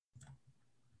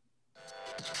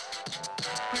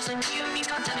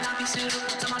Hello,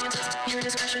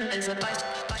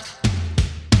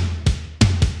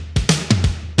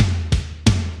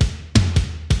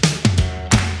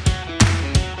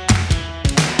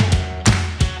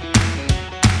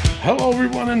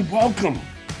 everyone, and welcome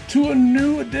to a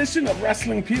new edition of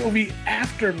Wrestling POV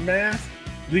Aftermath,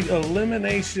 the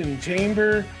Elimination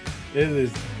Chamber. It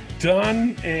is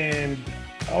done, and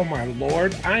oh my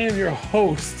Lord, I am your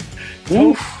host,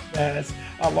 Tony Bass,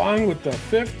 along with the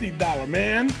 $50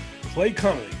 man, Clay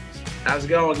Cummings. How's it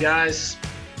going, guys?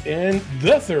 And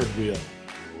the third wheel,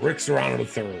 Rick Serrano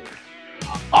III.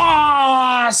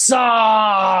 Awesome!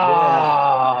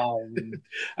 Yeah.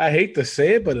 I hate to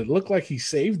say it, but it looked like he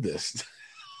saved this.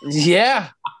 Yeah,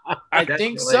 I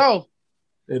think so.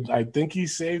 I think he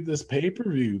saved this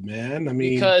pay-per-view, man. I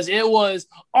mean, because it was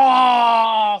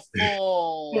awful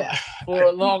for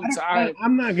a long time.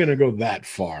 I'm not going to go that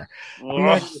far. I'm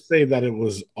not going to say that it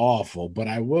was awful, but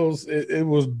I will. It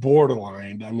was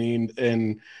borderline. I mean,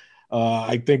 and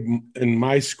I think in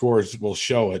my scores will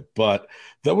show it, but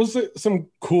there was some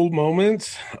cool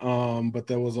moments, but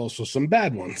there was also some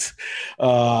bad ones.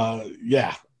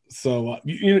 Yeah. So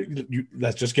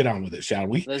let's just get on with it, shall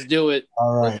we? Let's do it.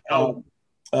 All right.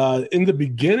 In the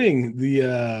beginning,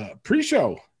 the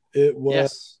pre-show, it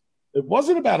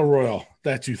wasn't a battle royal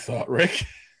that you thought, Rick.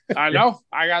 I know.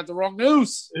 I got the wrong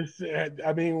news.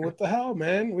 I mean, what the hell,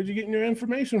 man? Where'd you get your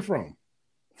information from?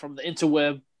 From the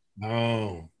interweb.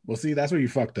 Oh, well, see, that's where you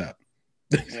fucked up.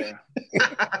 Yeah.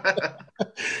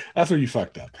 That's where you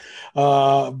fucked up.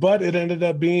 But it ended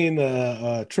up being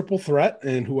a triple threat,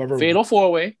 and whoever fatal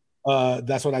four-way.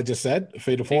 That's what I just said.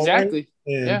 Fatal four-way. Exactly.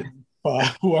 And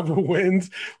whoever wins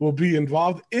will be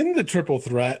involved in the triple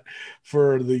threat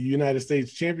for the United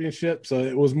States Championship. So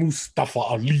it was Mustafa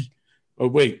Ali. Oh,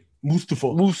 wait, Mustafa.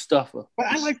 But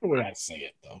I like the way I say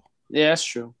it, though. Yeah, that's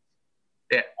true.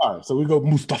 Yeah. All right, so we go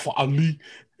Mustafa Ali.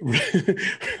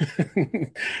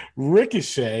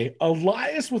 Ricochet,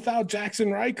 Elias without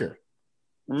Jackson Riker.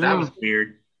 That was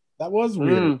weird. That was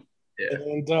weird. Yeah.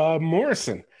 And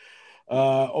Morrison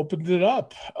opened it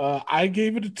up. I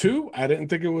gave it a 2. I didn't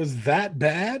think it was that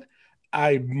bad.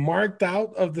 I marked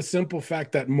out of the simple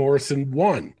fact that Morrison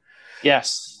won.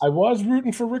 Yes. I was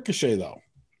rooting for Ricochet, though.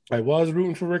 I would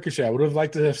have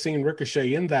liked to have seen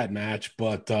Ricochet in that match,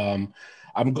 but I'm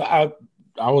glad.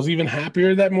 I was even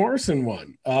happier that Morrison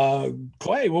won.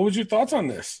 Clay, what was your thoughts on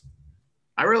this?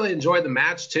 I really enjoyed the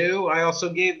match, too. I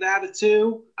also gave that a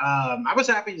 2. I was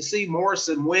happy to see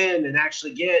Morrison win and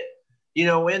actually get,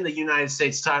 in the United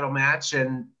States title match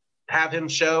and have him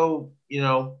show,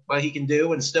 what he can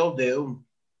do and still do.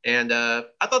 And I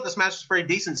thought this match was pretty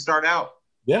decent to start out.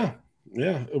 Yeah,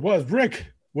 it was. Rick,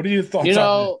 what are your thoughts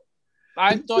on it?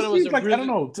 I thought it was I don't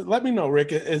know. Let me know,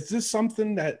 Rick. Is this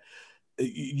something that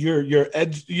your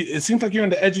edge? It seems like you're on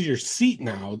the edge of your seat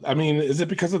now. I mean, is it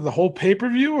because of the whole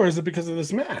pay-per-view or is it because of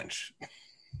this match?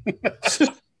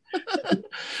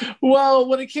 Well,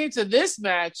 when it came to this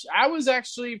match, I was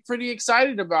actually pretty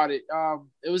excited about it.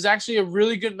 It was actually a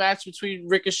really good match between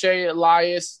Ricochet,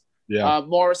 Elias,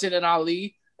 Morrison, and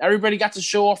Ali. Everybody got to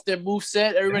show off their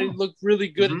moveset. Everybody looked really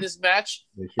good in this match.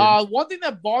 One thing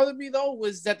that bothered me, though,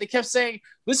 was that they kept saying,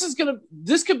 this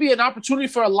could be an opportunity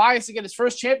for Elias to get his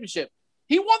first championship.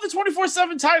 He won the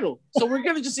 24/7 title. So we're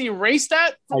going to just erase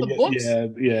that from the books?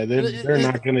 Yeah. They're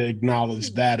not going to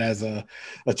acknowledge that as a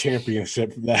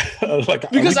championship.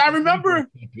 Because I remember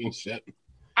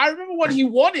when he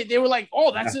won it, they were like,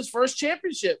 oh, that's his first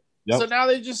championship. Yep. So now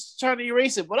they're just trying to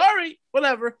erase it. But all right,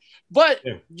 whatever. But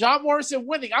John Morrison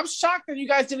winning. I'm shocked that you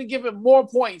guys didn't give him more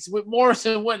points with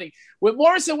Morrison winning. With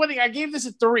Morrison winning, I gave this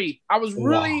a 3. I was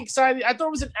really excited. I thought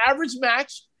it was an average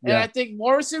match. And I think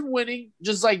Morrison winning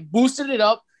just boosted it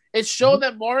up. It showed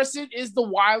that Morrison is the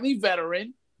wily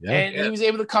veteran. And he was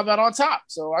able to come out on top.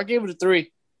 So I gave it a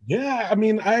 3. Yeah, I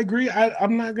mean, I agree.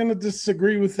 I'm not going to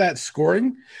disagree with that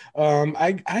scoring.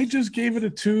 I just gave it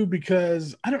a 2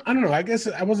 because I don't know. I guess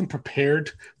I wasn't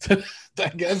prepared to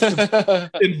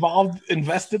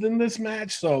invested in this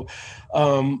match. So,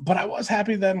 but I was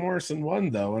happy that Morrison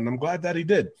won, though, and I'm glad that he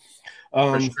did.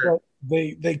 Sure. So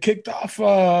they kicked off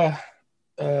the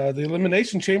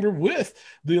Elimination Chamber with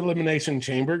the Elimination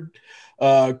Chamber.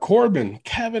 Corbin,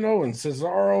 Kevin Owens,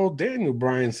 Cesaro, Daniel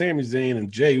Bryan, Sami Zayn,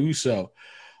 and Jey Uso.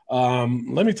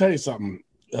 Let me tell you something.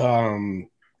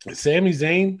 Sami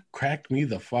Zayn cracked me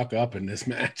the fuck up in this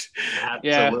match.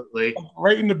 Absolutely. Yeah.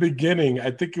 Right in the beginning, I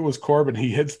think it was Corbin. He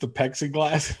hits the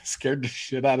plexiglass, scared the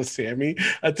shit out of Sami.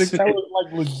 I think that was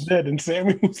like legit. And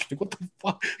Sami was like, "What the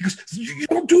fuck?" He goes, "You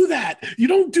don't do that. You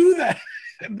don't do that."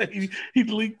 And then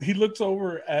he looks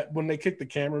over at when they kick the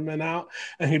cameraman out,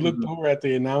 and he looked over at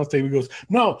the announce table. He goes,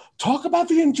 "No, talk about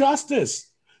the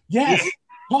injustice. Yes,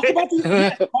 talk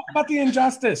about the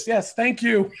injustice. Yes, thank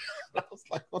you." I was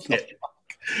like, "What the fuck?"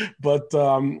 But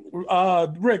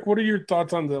Rick, what are your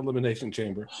thoughts on the Elimination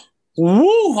Chamber?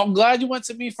 Woo! I'm glad you went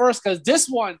to me first because this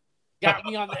one got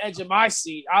me on the edge of my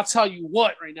seat. I'll tell you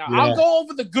what right now. Yeah. I'll go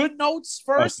over the good notes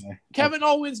first. Okay. Kevin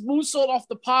Owens moonsault off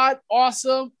the pod.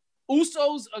 Awesome.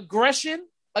 Uso's aggression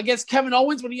against Kevin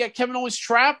Owens when he had Kevin Owens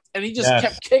trapped and he just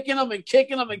kept kicking him and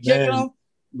kicking him and kicking him.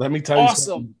 Let me tell you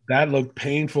something. That looked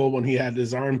painful when he had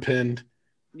his arm pinned.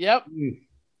 Yep.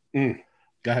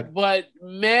 Go ahead. But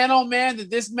man, oh man,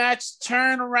 did this match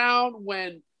turn around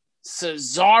when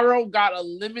Cesaro got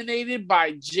eliminated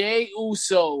by Jey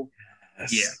Uso.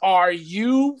 Yes. Yeah. Are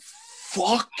you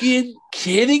fucking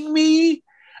kidding me?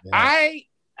 Yeah. I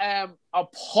am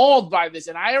appalled by this.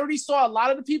 And I already saw a lot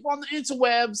of the people on the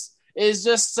interwebs is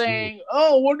just saying,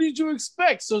 oh, what did you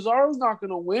expect? Cesaro's not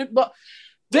going to win. But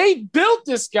they built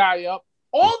this guy up.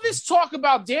 All this talk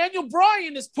about Daniel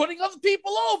Bryan is putting other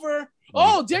people over.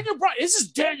 Oh, Daniel Bryan. This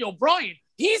is Daniel Bryan.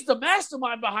 He's the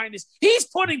mastermind behind this. He's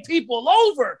putting people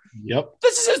over. Yep.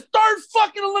 This is his third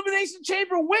fucking Elimination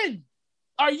Chamber win.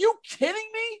 Are you kidding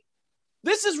me?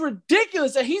 This is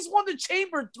ridiculous that he's won the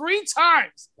Chamber 3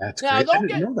 times. That's now, great. I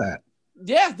didn't know that.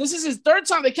 Yeah, this is his third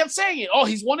time. They kept saying it. Oh,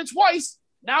 he's won it twice.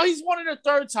 Now he's won it a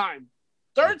third time.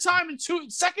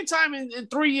 Second time in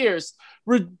 3 years.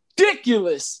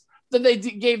 Ridiculous that they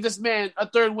gave this man a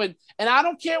third win. And I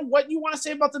don't care what you want to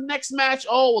say about the next match.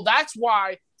 Oh, well, that's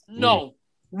why. No.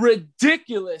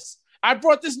 Ridiculous. I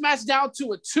brought this match down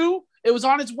to a 2. It was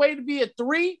on its way to be a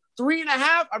 3, 3.5.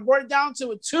 I brought it down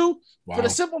to a 2 for the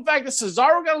simple fact that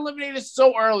Cesaro got eliminated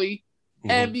so early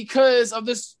and because of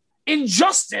this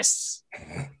injustice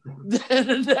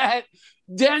that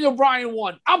Daniel Bryan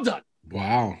won. I'm done.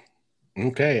 Wow.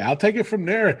 Okay, I'll take it from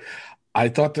there. I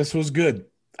thought this was good.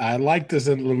 I like this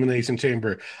Elimination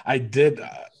Chamber. I do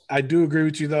agree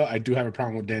with you, though. I do have a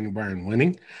problem with Daniel Bryan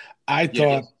winning. I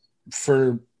thought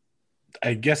for,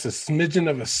 I guess, a smidgen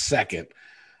of a second,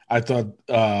 I thought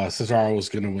Cesaro was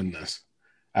going to win this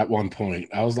at one point.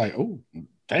 I was like, oh,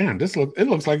 damn, it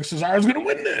looks like Cesaro's going to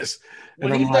win this.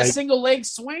 When he did that single leg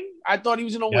swing, I thought he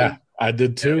was going to win. I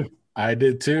did too.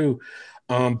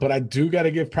 But I do got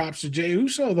to give props to Jey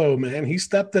Uso, though, man. He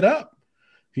stepped it up.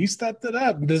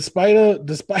 Despite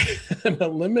him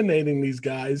eliminating these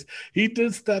guys, he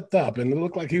did step up, and it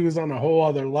looked like he was on a whole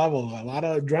other level. A lot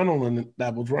of adrenaline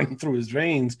that was running through his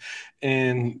veins,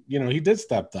 and he did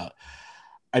step up.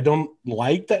 I don't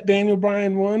like that Daniel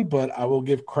Bryan won, but I will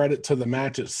give credit to the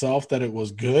match itself that it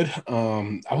was good.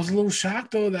 I was a little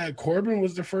shocked though that Corbin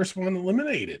was the first one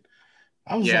eliminated.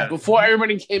 I was like, before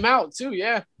everybody came out too,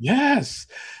 yeah. Yes.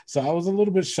 So I was a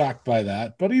little bit shocked by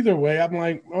that. But either way, I'm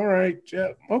like, all right, yeah,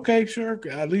 okay, sure.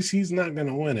 At least he's not going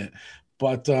to win it.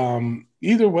 But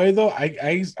either way, though,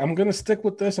 I'm going to stick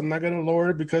with this. I'm not going to lower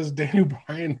it because Daniel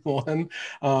Bryan won.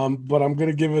 But I'm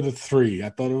going to give it a 3. I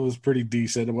thought it was pretty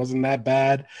decent. It wasn't that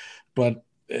bad, but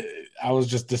I was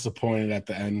just disappointed at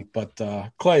the end. But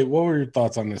Clay, what were your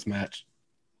thoughts on this match?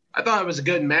 I thought it was a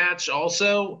good match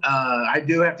also. I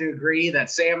do have to agree that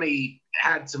Sami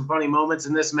had some funny moments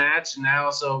in this match, and that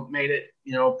also made it,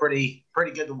 pretty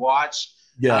good to watch.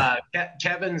 Yeah.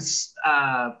 Kevin's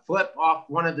flip off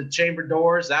one of the chamber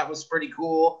doors, that was pretty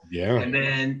cool. Yeah. And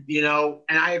then,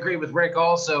 and I agree with Rick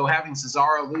also, having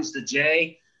Cesaro lose to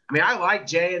Jey. I mean, I like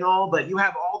Jey and all, but you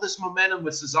have all this momentum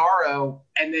with Cesaro,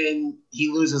 and then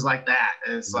he loses like that.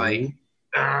 And it's like,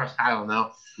 I don't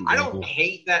know. I don't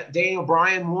hate that Daniel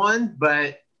Bryan won,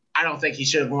 but I don't think he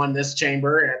should have won this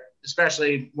chamber,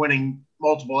 especially winning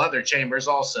multiple other chambers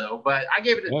also. But I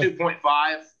gave it a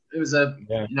 2.5. It was a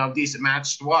decent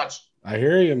match to watch. I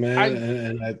hear you,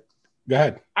 man. Go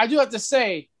ahead. I do have to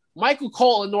say, Michael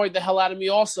Cole annoyed the hell out of me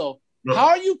also. No. How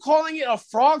are you calling it a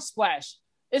frog splash?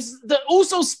 It's the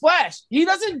Uso splash. He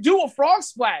doesn't do a frog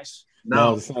splash.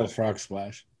 No, it's not a frog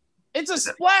splash. It's a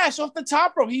splash off the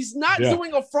top rope. He's not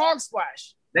doing a frog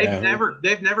splash. They've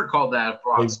never called that a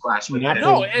frog splash. And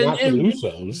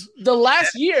Usos. The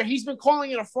last year he's been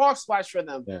calling it a frog splash for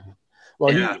them. Yeah.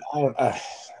 Well,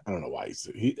 I don't know why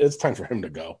it's time for him to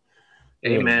go.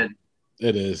 Amen.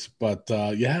 It is, but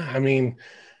I mean,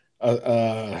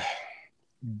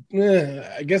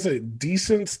 I guess a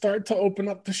decent start to open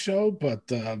up the show, but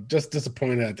just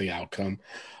disappointed at the outcome.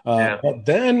 But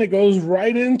then it goes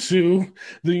right into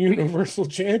the Universal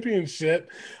Championship,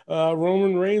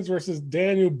 Roman Reigns versus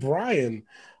Daniel Bryan.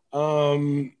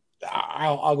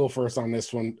 I'll go first on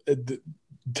this one.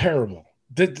 Terrible.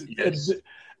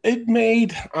 It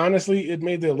made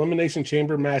the Elimination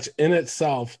Chamber match in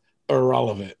itself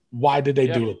irrelevant. Why did they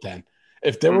do it then?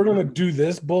 If they were going to do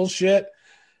this bullshit,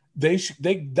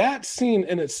 that scene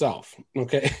in itself,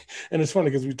 okay. And it's funny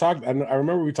because I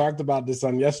remember we talked about this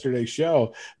on yesterday's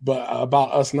show, but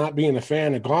about us not being a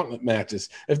fan of gauntlet matches.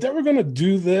 If they were going to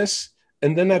do this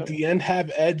and then at the end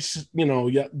have Edge,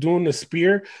 doing the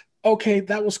spear, okay,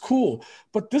 that was cool.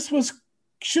 But this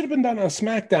should have been done on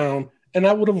SmackDown, and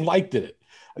I would have liked it.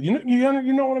 You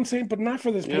know what I'm saying? But not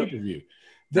for this pay-per-view.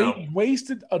 They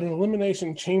wasted an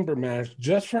Elimination Chamber match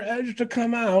just for Edge to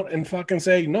come out and fucking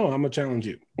say, no, I'm going to challenge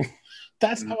you.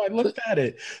 That's how I looked at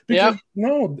it. Because, I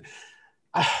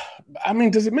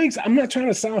mean, I'm not trying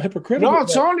to sound hypocritical. No,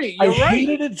 Tony, you're right. I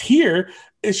hated it here.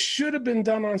 It should have been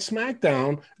done on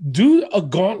SmackDown. Do a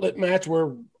gauntlet match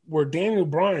where Daniel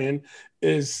Bryan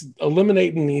is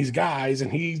eliminating these guys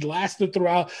and he lasted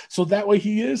throughout. So that way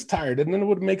he is tired. And then it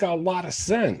would make a lot of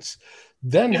sense.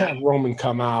 Then have Roman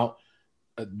come out.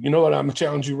 You know what? I'm going to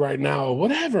challenge you right now or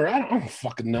whatever. I don't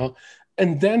fucking know.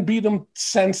 And then beat him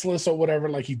senseless or whatever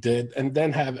like he did. And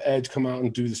then have Edge come out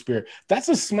and do the spear. That's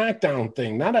a SmackDown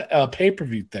thing, not a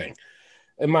pay-per-view thing,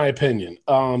 in my opinion.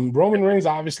 Roman Reigns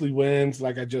obviously wins,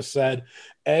 like I just said.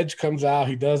 Edge comes out.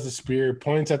 He does the spear,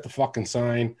 points at the fucking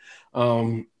sign.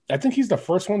 I think he's the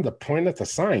first one to point at the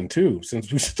sign, too, since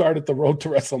we started the road to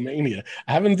WrestleMania.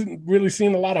 I haven't really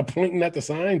seen a lot of pointing at the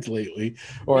signs lately.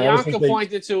 Bianca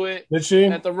pointed to it. Did she?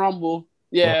 At the Rumble.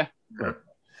 Yeah.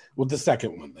 Well, the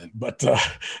second one then. But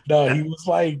no, he was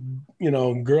like,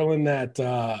 grilling at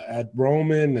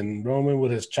Roman and Roman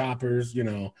with his choppers,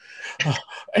 and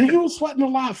he was sweating a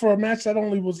lot for a match that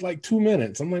only was like 2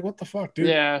 minutes. I'm like, what the fuck, dude?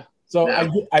 Yeah. So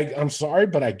I'm sorry,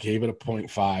 but I gave it a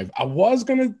 0.5. I was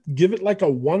going to give it like a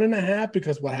 1.5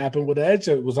 because what happened with Edge,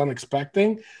 it was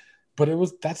unexpected, but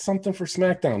that's something for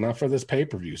SmackDown, not for this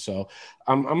pay-per-view. So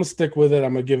I'm going to stick with it.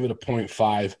 I'm going to give it a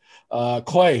 0.5.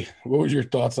 Clay, what were your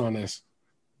thoughts on this?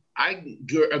 I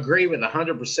agree with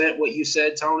 100% what you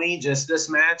said, Tony. Just this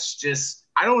match,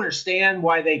 I don't understand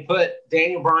why they put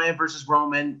Daniel Bryan versus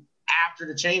Roman after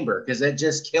the Chamber, because it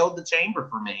just killed the Chamber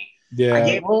for me.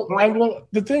 Yeah. Well,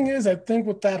 the thing is, I think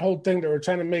with that whole thing, they were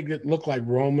trying to make it look like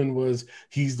Roman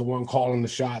he's the one calling the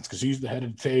shots because he's the head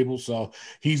of the table. So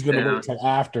he's going to wait till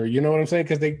after. You know what I'm saying?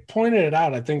 Because they pointed it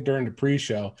out, I think, during the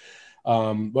pre-show.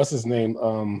 What's his name?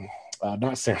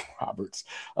 Not Sam Roberts.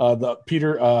 The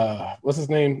Peter, what's his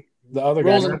name? The other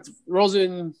guy.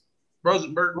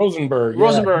 Rosenberg.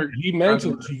 Yeah. He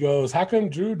mentioned, he goes, how come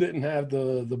Drew didn't have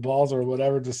the balls or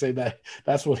whatever to say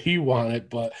that's what he wanted,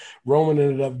 but Roman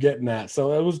ended up getting that.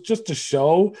 So it was just a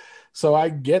show. So I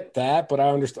get that, but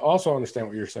I also understand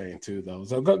what you're saying too, though.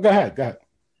 So go ahead.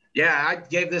 Yeah, I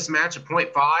gave this match a 0.5.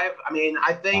 I mean,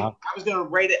 I think I was going to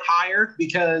rate it higher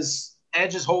because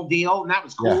Edge's whole deal, and that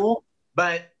was cool. Yeah.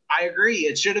 But I agree.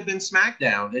 It should have been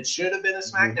SmackDown. It should have been a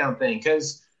SmackDown thing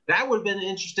because that would have been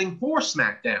interesting for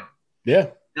SmackDown.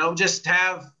 Yeah. Just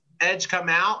have Edge come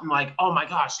out and like, oh my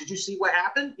gosh, did you see what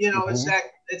happened? It's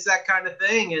that kind of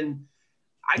thing. And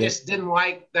I just didn't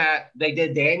like that they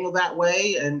did Daniel that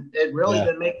way. And it really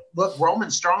didn't look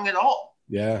Roman strong at all.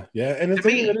 Yeah. Yeah. And the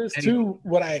thing is too,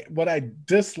 what I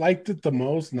disliked it the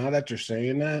most, now that you're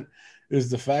saying that, is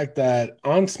the fact that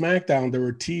on SmackDown, they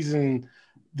were teasing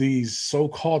these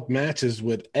so-called matches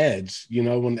with Edge,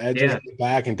 when Edge was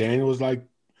back and Daniel was like,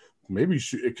 maybe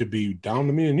it could be down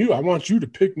to me and you. I want you to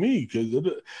pick me because,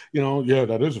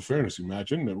 that is a fantasy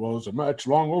match, isn't it? Well, it's a match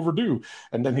long overdue.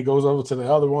 And then he goes over to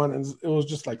the other one, and it was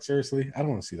just like, seriously, I don't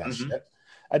want to see that shit.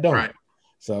 I don't. Right.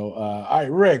 So, all right,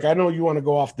 Rick, I know you want to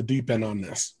go off the deep end on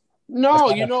this. No,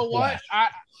 you know what?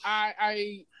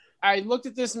 I looked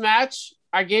at this match.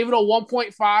 I gave it a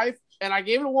 1.5, and I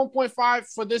gave it a 1.5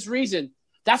 for this reason.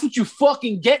 That's what you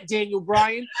fucking get, Daniel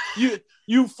Bryan.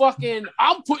 You fucking,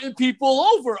 I'm putting people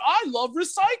over. I love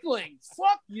recycling.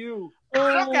 Fuck you.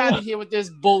 Fuck out of here with this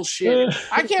bullshit.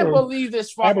 I can't believe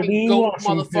this fucking goat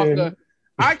motherfucker.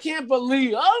 I can't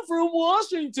believe I'm from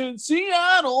Washington,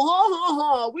 Seattle. Ha, ha,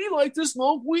 ha. We like to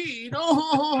smoke weed.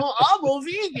 I'm a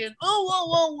vegan.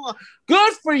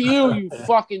 Good for you, you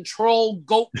fucking troll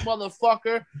goat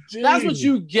motherfucker. Jeez. That's what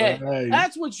you get. Right.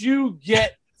 That's what you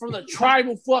get from the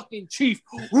tribal fucking chief.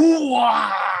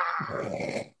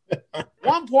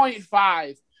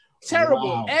 1.5. Terrible.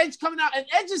 Wow. Edge coming out, and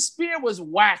Edge's spear was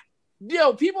whack.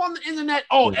 Yo, people on the internet,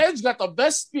 Edge got the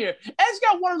best spear. Edge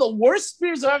got one of the worst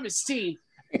spears I've ever seen.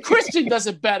 Christian does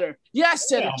it better. Yeah, I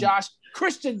said it, Josh.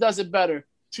 Christian does it better.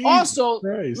 Jesus also,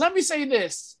 Christ. Let me say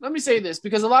this,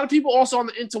 because a lot of people also on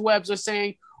the interwebs are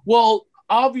saying, well,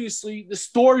 obviously the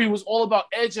story was all about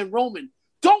Edge and Roman.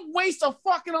 Don't waste a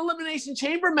fucking Elimination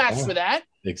Chamber match for that.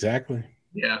 Exactly.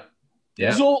 Yeah.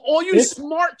 So all you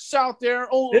smarts out there,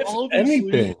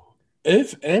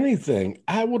 if anything,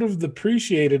 I would have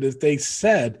appreciated if they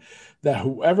said that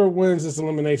whoever wins this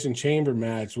Elimination Chamber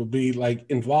match will be like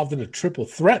involved in a triple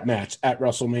threat match at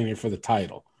WrestleMania for the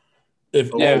title.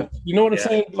 You know what I'm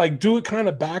saying? Like, do it kind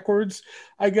of backwards,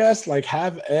 I guess. Like,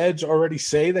 have Edge already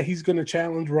say that he's going to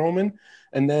challenge Roman,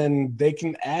 and then they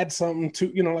can add something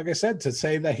to, like I said, to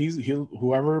say that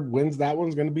whoever wins that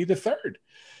one's going to be the third.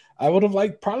 I would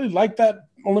have probably liked that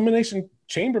Elimination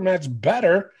Chamber match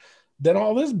better than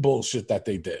all this bullshit that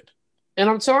they did. And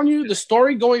I'm telling you, the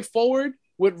story going forward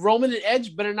with Roman and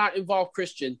Edge better not involve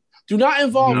Christian. Do not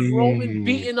involve Roman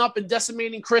beating up and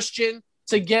decimating Christian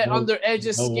to get under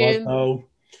Edge's skin.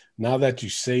 Now that you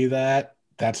say that,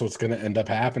 that's what's going to end up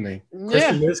happening.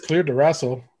 Christian is cleared to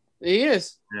wrestle. He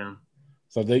is. Yeah.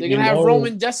 So they're going to have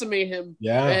Roman decimate him.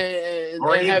 Yeah. And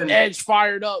have Edge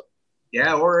fired up.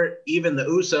 Yeah, or even the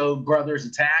Uso brothers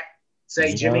attack.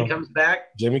 Say Jimmy comes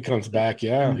back. Jimmy comes back,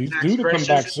 yeah. He's due to come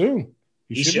back soon.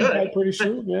 He should be back pretty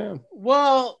soon, yeah.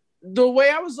 Well, the way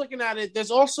I was looking at it,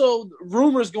 there's also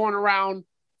rumors going around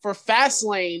for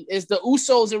Fastlane is the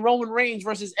Usos and Roman Reigns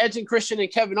versus Edge and Christian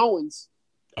and Kevin Owens.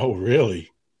 Oh, really?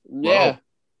 Yeah. Wow.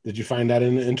 Did you find that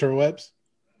in the interwebs?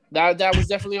 That was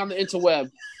definitely on the interweb.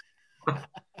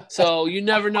 So you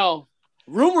never know.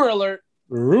 Rumor alert.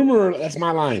 That's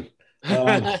my line.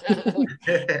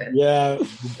 Yeah,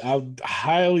 I'm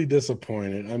highly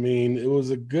disappointed. I mean, it was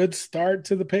a good start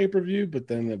to the pay-per-view, but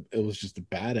then it was just a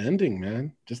bad ending,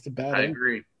 man. Just a bad ending. I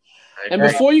agree. And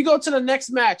before you go to the next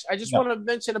match, I just want to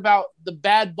mention about the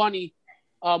Bad Bunny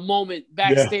moment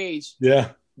backstage. Yeah.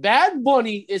 Bad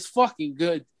Bunny is fucking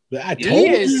good. He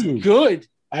is good.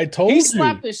 I told you. He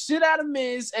slapped the shit out of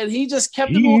Miz, and he just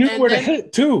kept him. He knew where to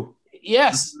hit, too.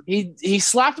 Yes. He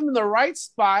slapped him in the right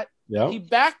spot. Yeah. He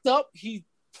backed up. He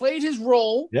played his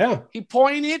role. Yeah. He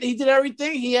pointed. He did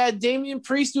everything. He had Damian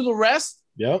Priest do the rest.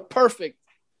 Yep. Perfect.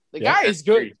 The guy is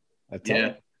good. I tell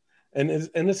you. And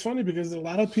it's funny because a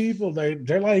lot of people,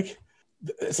 they're like,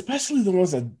 especially the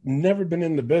ones that never been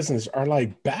in the business, are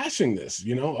like bashing this,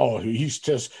 Oh,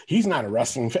 he's not a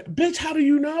wrestling fan. Bitch, how do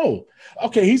you know?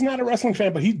 Okay, he's not a wrestling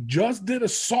fan, but he just did a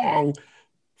song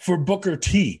for Booker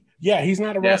T. Yeah, he's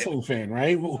not a wrestling fan,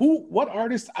 right? What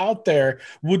artist out there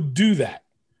would do that?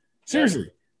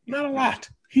 Seriously, not a lot.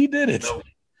 He did it. No.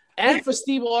 And for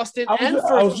Steve Austin.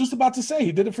 I was just about to say,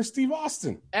 he did it for Steve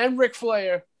Austin. And Ric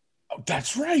Flair. Oh,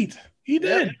 that's right. He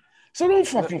did. Yeah. So don't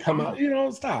fucking come out.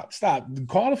 Stop.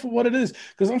 Call it for what it is.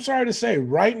 Because I'm sorry to say,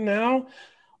 right now,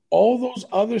 all those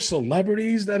other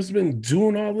celebrities that's been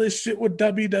doing all this shit with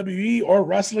WWE or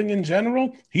wrestling in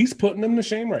general, he's putting them to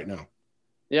shame right now.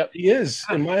 Yep. He is.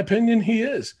 In my opinion, he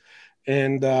is.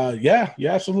 And you're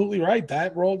absolutely right.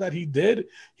 That role that he did,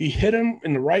 he hit him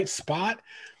in the right spot.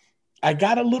 I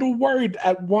got a little worried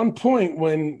at one point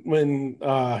when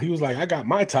he was like, I got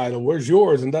my title, where's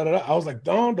yours? And da-da-da. I was like,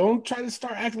 don't try to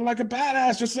start acting like a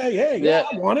badass. Just say, hey,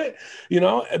 I want it,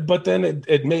 But then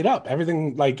it made up.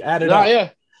 Everything added up.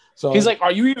 Yeah. So he's like,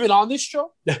 are you even on this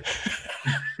show?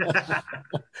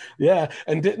 Yeah.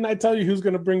 And didn't I tell you who's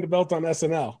going to bring the belt on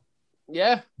SNL?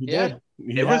 Yeah. Did.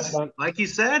 It was, like you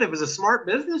said, it was a smart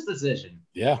business decision.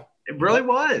 Yeah. It really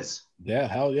was. Yeah.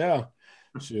 Hell yeah.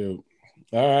 Shoot.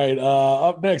 All right.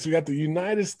 Up next, we got the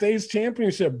United States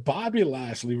Championship. Bobby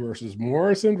Lashley versus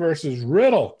Morrison versus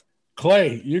Riddle.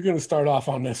 Clay, you're going to start off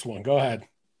on this one. Go ahead.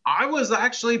 I was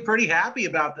actually pretty happy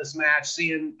about this match,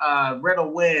 seeing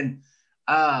Riddle win.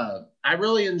 I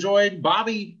really enjoyed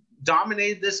Bobby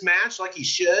dominated this match like he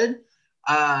should.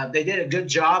 They did a good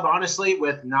job, honestly,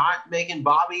 with not making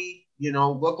Bobby,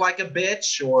 look like a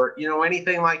bitch or,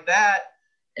 anything like that.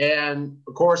 And,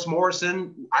 of course,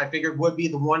 Morrison, I figured, would be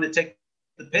the one to take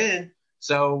the pin.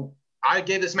 So I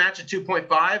gave this match a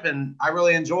 2.5, and I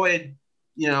really enjoyed,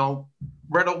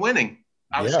 Riddle winning.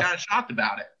 I was kind of shocked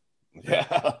about it.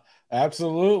 Yeah,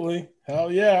 absolutely.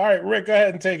 Hell yeah. All right, Rick, go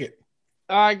ahead and take it.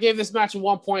 I gave this match a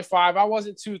 1.5. I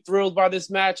wasn't too thrilled by this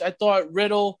match. I thought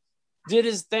Riddle did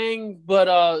his thing,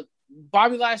 but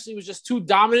Bobby Lashley was just too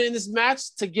dominant in this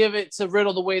match to give it to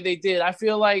Riddle the way they did. I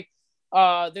feel like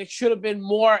there should have been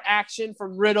more action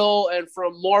from Riddle and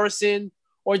from Morrison,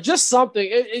 or just something.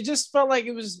 It just felt like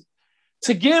it was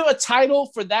to give a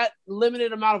title for that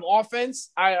limited amount of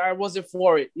offense. I wasn't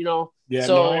for it, Yeah,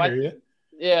 so I hear you.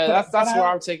 Yeah, that's where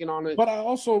I'm taking on it. But I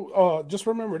also just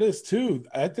remember this too.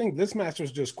 I think this match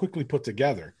was just quickly put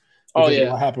together. Oh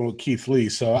yeah, what happened with Keith Lee?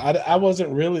 So I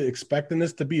wasn't really expecting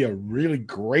this to be a really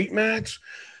great match,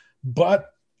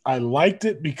 but I liked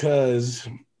it because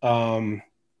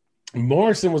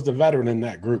Morrison was the veteran in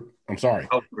that group. I'm sorry.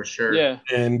 Oh, for sure. Yeah.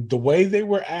 And the way they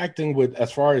were acting with,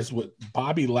 as far as what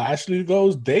Bobby Lashley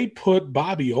goes, they put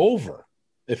Bobby over.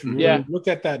 If you really look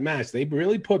at that match, they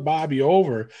really put Bobby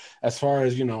over as far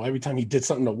as, every time he did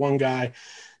something to one guy,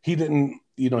 he didn't,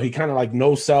 he kind of like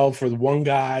no sell for the one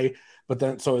guy. But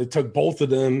then, so it took both of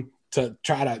them to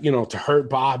try to, to hurt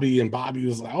Bobby. And Bobby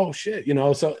was like, oh shit,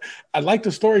 So I liked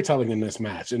the storytelling in this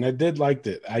match. And I did like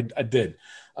it. I did.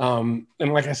 And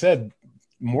like I said,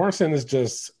 Morrison is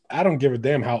just, I don't give a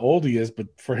damn how old he is, but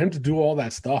for him to do all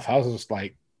that stuff, I was just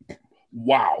like,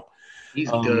 wow. He's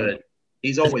good.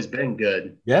 He's always been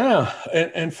good. Yeah.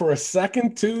 And for a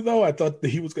second too, though, I thought that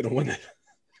he was going to win it.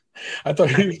 I thought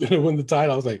he was going to win the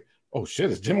title. I was like, oh shit,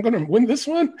 is Jim going to win this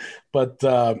one? But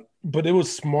it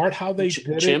was smart how they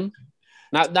did Jim?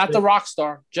 It. Not the rock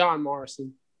star, John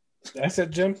Morrison. I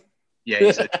said Jim? Yeah,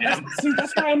 you said Jim. See,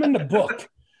 that's why I'm in the book.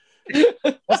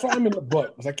 That's why I'm in the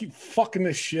book, because I keep fucking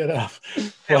this shit up.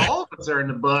 Hey, all of us are in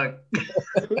the book.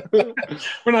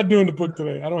 We're not doing the book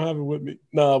today. I don't have it with me.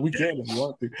 No, we can if you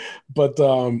want to. But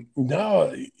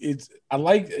no,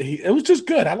 it was just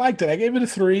good. I liked it. I gave it a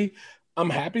 3. I'm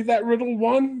happy that Riddle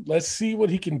won. Let's see what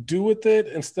he can do with it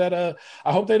instead of.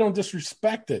 I hope they don't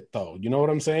disrespect it, though. You know what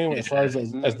I'm saying? As far as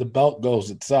the belt goes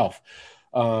itself.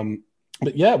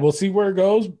 But yeah, we'll see where it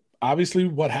goes. Obviously,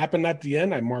 what happened at the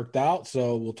end, I marked out.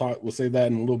 So we'll say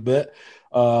that in a little bit.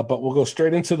 But we'll go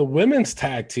straight into the women's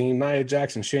tag team: Nia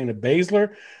Jax and Shayna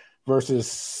Baszler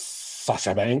versus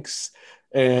Sasha Banks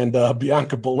and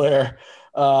Bianca Belair.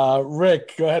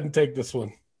 Rick, go ahead and take this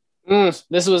one.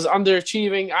 This was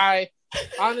underachieving. I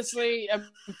honestly am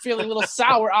feeling a little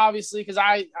sour, obviously, because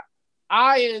I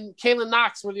and Kayla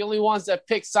Knox were the only ones that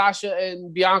picked Sasha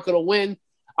and Bianca to win.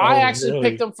 I actually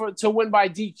picked them to win by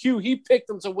DQ. He picked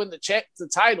them to win the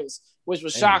titles, which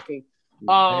was shocking.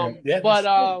 But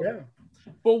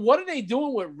what are they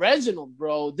doing with Reginald,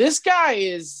 bro? This guy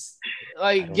is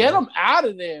like, get him out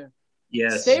of there.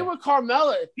 Yes. Stay with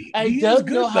Carmella. I don't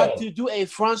know how to do a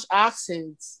French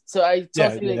accent. So I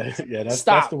that's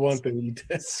the one thing he did.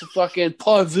 It's fucking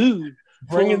parvenu.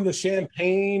 Bringing the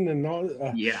champagne and all.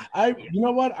 You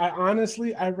know what?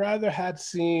 I'd rather had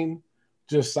seen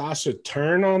just Sasha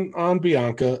turn on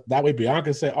Bianca. That way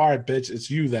Bianca say, all right, bitch,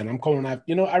 it's you then. I'm calling out.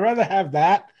 I'd rather have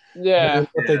that. Yeah.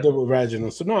 What they did with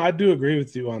Reginald. So no, I do agree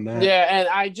with you on that. Yeah, and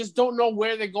I just don't know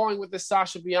where they're going with the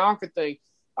Sasha Bianca thing.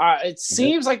 It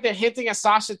seems like they're hinting at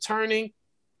Sasha turning.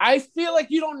 I feel like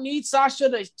you don't need Sasha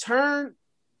to turn.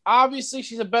 Obviously,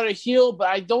 she's a better heel, but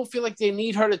I don't feel like they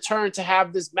need her to turn to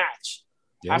have this match.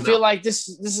 I feel like this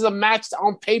is a match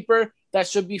on paper that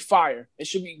should be fire. It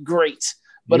should be great.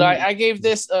 But I gave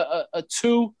this a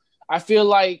 2. I feel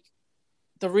like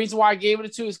the reason why I gave it a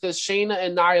 2 is because Shayna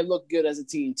and Nia look good as a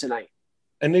team tonight.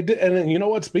 And they did, and then, you know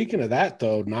what? Speaking of that,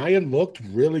 though, Nia looked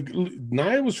really good.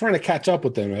 Nia was trying to catch up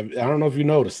with them. I don't know if you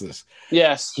noticed this.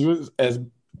 Yes, she was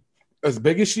as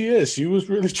big as she is. She was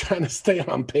really trying to stay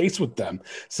on pace with them.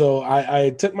 So I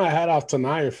tip my hat off to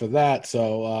Nia for that.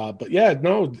 So, but yeah,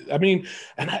 no, I mean,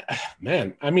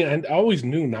 I always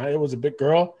knew Nia was a big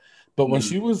girl, but when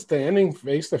she was standing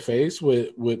face to face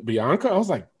with Bianca, I was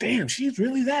like, damn, she's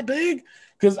really that big.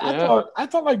 Because I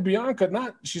thought like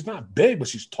Bianca, she's not big, but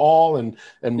she's tall and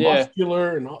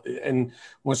muscular and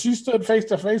when she stood face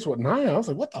to face with Nia, I was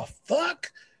like, what the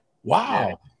fuck?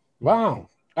 Wow. All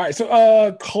right,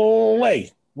 so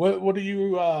Clay, what do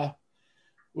you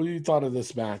thought of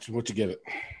this match and what you give it?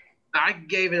 I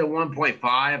gave it a 1.5.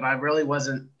 I really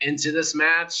wasn't into this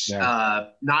match. Yeah.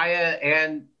 Nia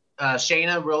and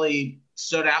Shayna really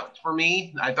stood out for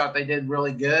me. I thought they did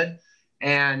really good,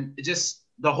 and it just.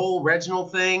 The whole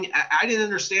Reginald thing, I didn't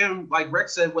understand, like Rick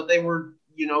said, what they were,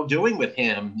 doing with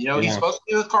him. He's supposed to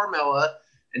be with Carmella,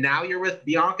 and now you're with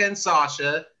Bianca and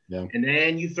Sasha, and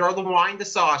then you throw the wine to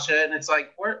Sasha, and it's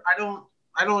like, I don't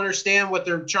understand what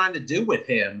they're trying to do with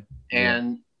him.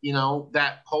 And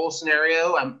that whole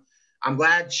scenario. I'm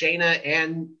glad Shayna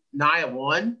and Nia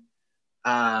won.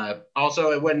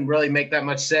 Also, it wouldn't really make that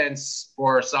much sense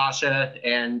for Sasha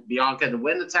and Bianca to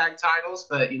win the tag titles,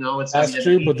 but it's that's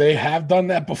true. But they have done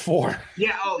that before.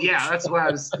 Yeah. Oh, yeah. That's what I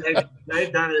was.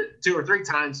 They've done it 2 or 3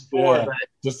 times before, but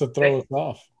just to throw us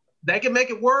off. They can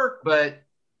make it work, but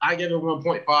I give it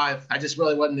 1.5. I just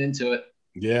really wasn't into it.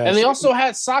 Yeah, and they also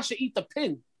had Sasha eat the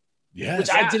pin. Yeah, which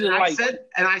I didn't like.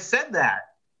 I said that.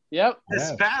 Yep.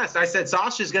 This fast. I said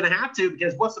Sasha's going to have to,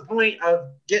 because what's the point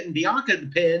of getting Bianca the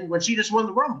pin when she just won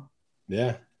the Rumble?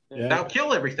 Yeah. That'll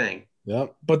kill everything. Yeah,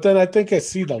 but then I think I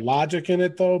see the logic in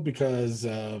it though, because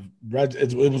it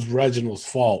was Reginald's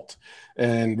fault,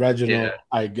 and Reginald,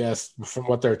 I guess, from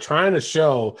what they're trying to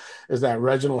show, is that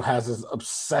Reginald has this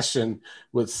obsession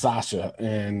with Sasha,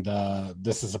 and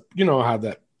this is how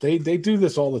that they do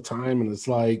this all the time, and it's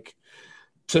like,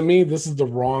 to me, this is the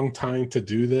wrong time to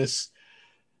do this,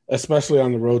 especially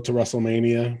on the road to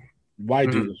WrestleMania. Why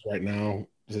do this right now?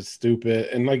 It's stupid.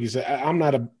 And like you said, I'm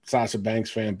not a Sasha Banks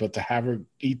fan, but to have her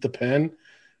eat the pen,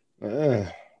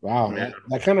 wow,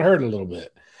 that kind of hurt a little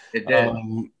bit. It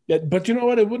did. But you know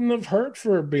what? It wouldn't have hurt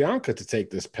for Bianca to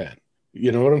take this pen.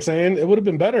 You know what I'm saying? It would have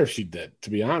been better if she did, to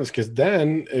be honest, because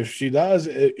then if she does,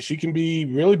 she can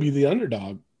really be the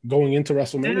underdog going into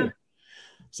WrestleMania.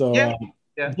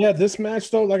 Yeah. So, this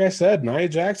match, though, like I said, Nia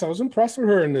Jax, I was impressed with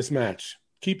her in this match.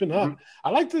 Keeping up. I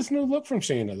like this new look from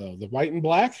Shayna, though, the white and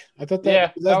black. I thought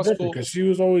that was different, cool, because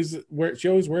she always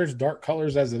wears dark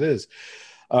colors as it is.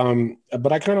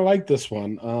 But I kind of like this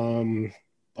one.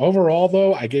 Overall,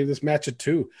 though, I gave this match a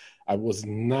 2. I was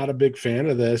not a big fan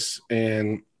of this,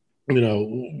 and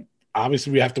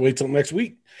obviously we have to wait till next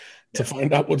week to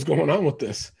find out what's going on with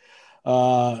this.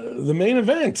 The main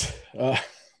event.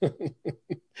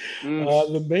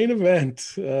 The main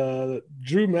event,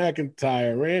 Drew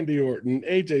McIntyre, Randy Orton,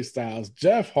 AJ Styles,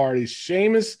 Jeff Hardy,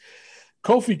 Sheamus,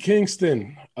 Kofi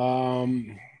Kingston. I'll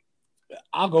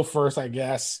go first, I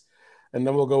guess, and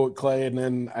then we'll go with Clay, and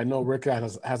then I know Rick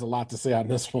has a lot to say on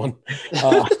this one.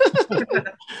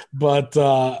 But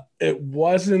it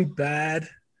wasn't bad.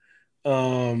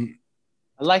 I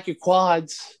like your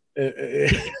quads.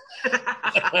 It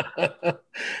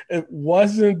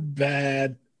wasn't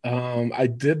bad. I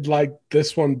did like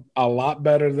this one a lot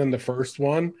better than the first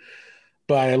one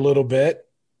by a little bit.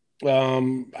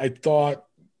 I thought,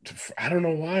 I don't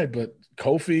know why, but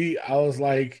Kofi, I was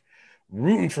like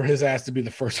rooting for his ass to be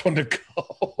the first one to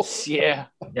go. Yeah.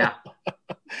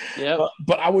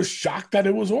 But I was shocked that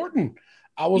it was Orton.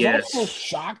 I was also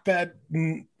shocked that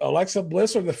Alexa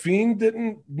Bliss or The Fiend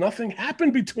nothing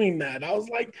happened between that. I was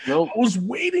like, I was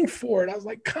waiting for it. I was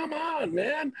like, come on,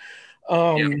 man.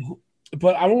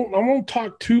 But I won't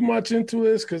talk too much into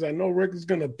this, because I know Rick is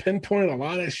going to pinpoint a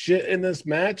lot of shit in this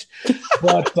match.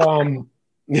 But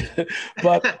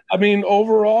but I mean,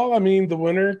 overall, the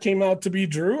winner came out to be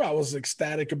Drew. I was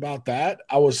ecstatic about that.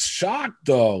 I was shocked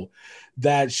though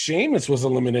that Sheamus was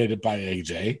eliminated by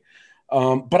AJ.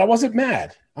 But I wasn't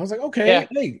mad. I was like, okay,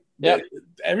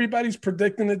 everybody's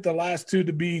predicting it, the last two,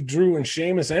 to be Drew and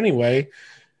Sheamus anyway.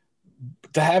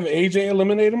 To have AJ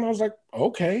eliminate him, I was like,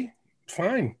 okay,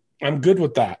 fine. I'm good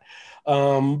with that.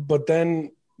 But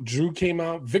then Drew came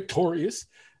out victorious,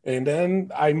 and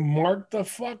then I marked the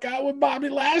fuck out with Bobby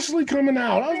Lashley coming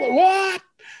out. I was like, what?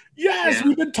 Yes,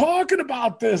 we've been talking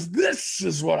about this. This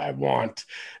is what I want.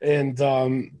 And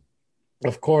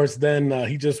of course, then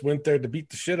he just went there to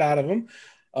beat the shit out of him.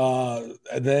 And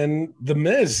then The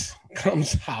Miz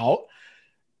comes out,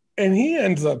 and he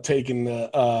ends up taking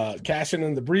cashing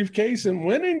in the briefcase and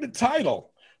winning the title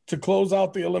to close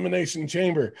out the Elimination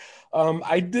Chamber.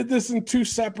 I did this in 2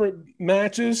 separate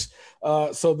matches.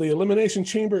 So the Elimination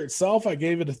Chamber itself, I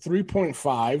gave it a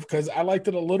 3.5 because I liked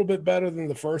it a little bit better than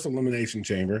the first Elimination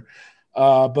Chamber.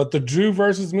 But the Drew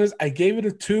versus Miz, I gave it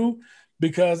a 2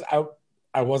 because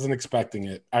I wasn't expecting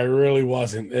it. I really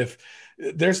wasn't. If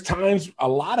there's a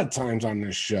lot of times on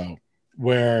this show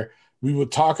where we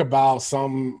would talk about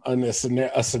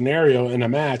a scenario in a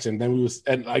match, and then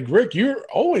and like, Rick,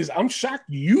 I'm shocked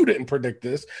you didn't predict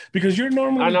this, because you're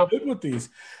normally good with these,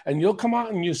 and you'll come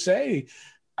out and you say,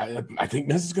 I think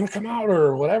Miz is going to come out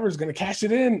or whatever, is going to cash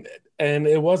it in. And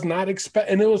it was not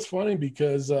and it was funny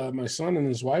because my son and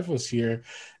his wife was here,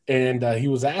 and he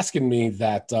was asking me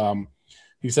that,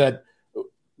 he said,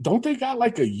 don't they got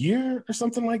like a year or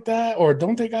something like that? Or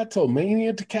don't they got till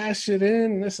Mania to cash it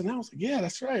in? And this and that. I was like, yeah,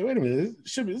 that's right. Wait a minute.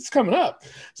 It's coming up.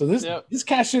 So this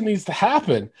cash in needs to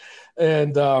happen.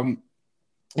 And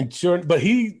sure, but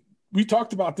we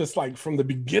talked about this like from the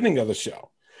beginning of the show.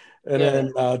 And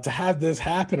then to have this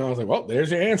happen, I was like, well,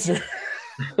 there's your answer.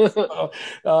 So,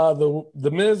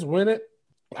 the Miz win it.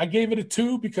 I gave it a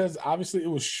 2 because obviously it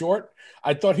was short.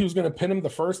 I thought he was going to pin him the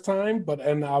first time,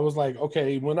 and I was like,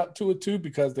 okay, he went up to a 2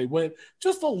 because they went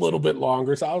just a little bit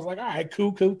longer. So I was like, all right,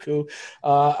 cool.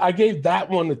 I gave that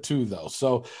one a 2 though.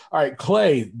 So, all right,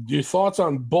 Clay, your thoughts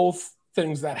on both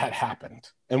things that had happened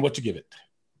and what you give it?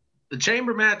 The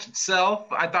chamber match itself,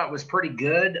 I thought was pretty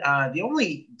good. The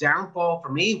only downfall for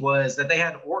me was that they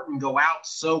had Orton go out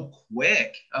so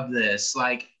quick of this.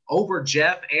 Like, over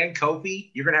Jeff and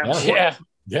Kofi. You're gonna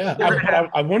have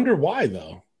I wonder why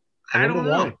though. I don't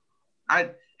know.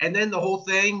 And then the whole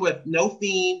thing with no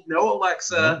Fiend, no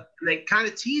Alexa, and they kind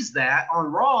of teased that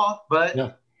on Raw, but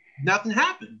nothing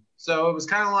happened. So it was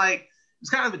kind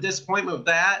of a disappointment with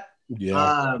that.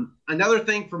 Yeah. Another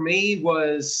thing for me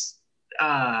was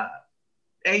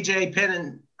AJ Penn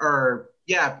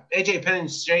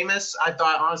and Sheamus. I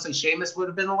thought honestly Sheamus would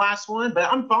have been the last one, but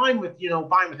I'm fine with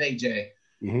AJ.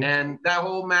 Mm-hmm. And that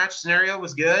whole match scenario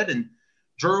was good, and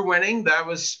Drew winning, that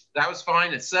was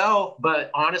fine itself.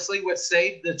 But honestly, what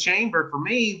saved the chamber for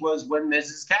me was when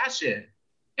Mrs. Cash in.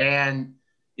 And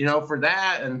for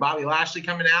that and Bobby Lashley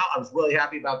coming out, I was really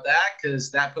happy about that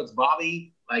because that puts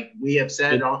Bobby, like we have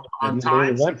said on time,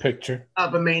 main event picture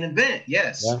of a main event.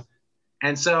 Yes. Yeah.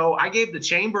 And so I gave the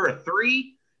chamber a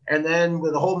 3, and then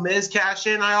with the whole Miz cash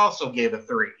in, I also gave a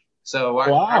 3. So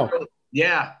I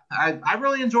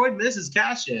really enjoyed Miz's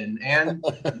cash in and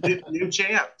new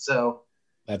champ. So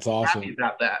that's awesome. Happy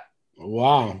about that.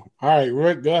 Wow. All right,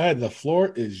 Rick, go ahead. The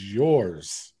floor is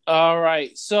yours. All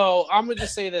right. So I'm gonna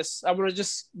just say this. I'm gonna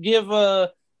just give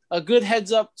a good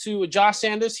heads up to Josh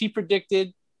Sanders. He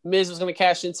predicted Miz was gonna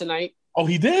cash in tonight. Oh,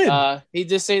 he did. He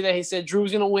did say that. He said Drew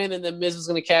was gonna win and then Miz was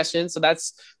gonna cash in. So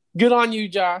that's good on you,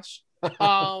 Josh.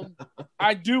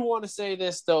 I do want to say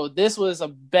this though. This was a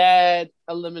bad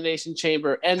elimination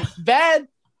chamber and bad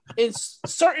in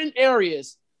certain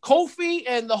areas. Kofi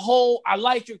and the whole "I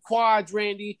like your quads,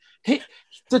 Randy."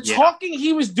 Talking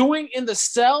he was doing in the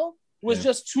cell was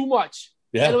just too much,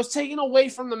 and it was taken away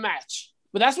from the match.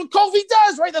 But that's what Kofi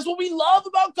does, right? That's what we love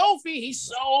about Kofi. He's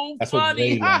so that's funny. What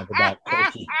they love about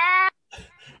Kofi.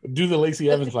 Do the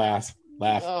Lacey Evans laugh.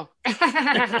 Oh.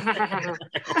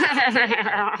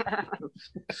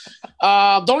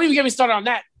 Don't even get me started on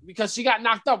that because she got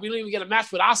knocked up. We didn't even get a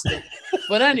match with Asuka.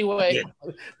 But anyway,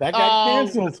 that got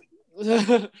canceled.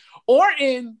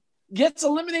 Orton gets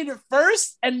eliminated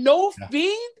first and no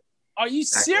Fiend? Are you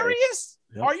serious?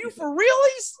 Yep. Are you for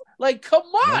realies? Like, come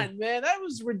on, man. That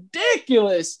was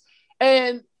ridiculous.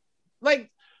 And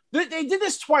like they did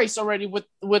this twice already with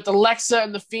Alexa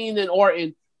and the Fiend and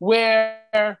Orton,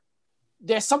 where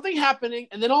there's something happening,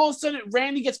 and then all of a sudden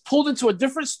Randy gets pulled into a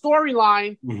different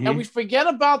storyline, and we forget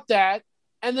about that.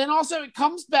 And then also it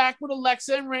comes back with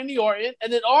Alexa and Randy Orton,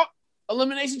 and then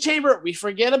Elimination Chamber, we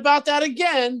forget about that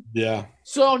again. Yeah.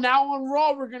 So now on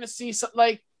Raw, we're going to see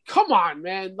like, come on,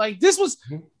 man. Like, this was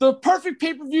the perfect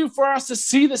pay-per-view for us to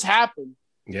see this happen.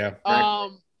 Yeah.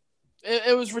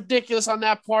 It was ridiculous on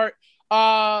that part.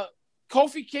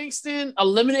 Kofi Kingston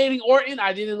eliminating Orton,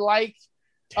 I didn't like.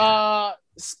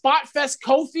 Spot Fest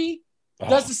Kofi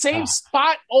does the same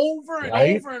spot over and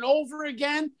over and over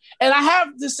again. And I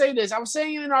have to say this. I was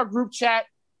saying it in our group chat.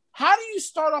 How do you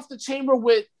start off the chamber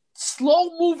with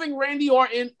slow-moving Randy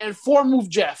Orton and 4-move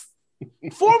Jeff?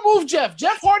 4-move Jeff.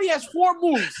 Jeff Hardy has 4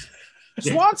 moves.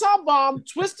 Swanton Bomb,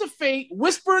 Twist of Fate,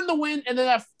 Whisper in the Wind, and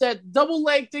then that double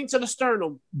leg thing to the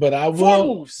sternum. But I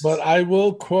will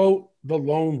quote the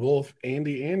lone wolf,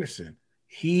 Andy Anderson.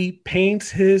 He paints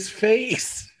his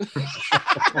face.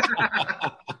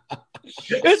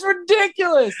 It's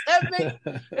ridiculous.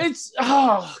 It's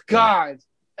oh God.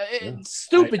 It's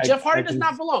stupid. Jeff Hardy does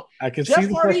not belong. I can see the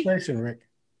frustration, Rick.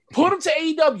 Put him to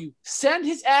AEW. Send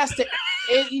his ass to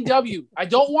AEW. I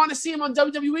don't want to see him on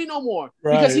WWE no more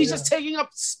because he's just taking up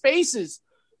spaces.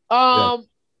 So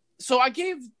I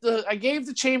gave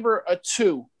the chamber a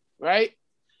 2, right?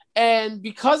 And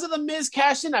because of the Miz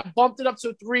cash in, I bumped it up to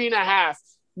a 3.5.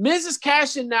 Miz is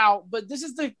cashing now, but this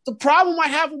is the problem I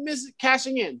have with Miz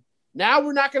cashing in. Now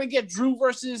we're not going to get Drew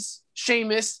versus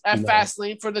Sheamus at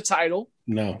Fastlane for the title.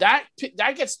 No. That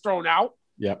gets thrown out.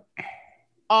 Yep.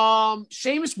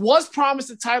 Sheamus was promised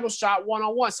a title shot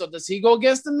 1-on-1. So does he go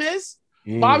against the Miz?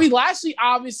 Bobby Lashley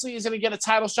obviously is going to get a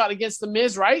title shot against the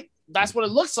Miz, right? That's what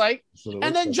it looks like.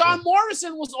 And then John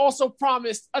Morrison was also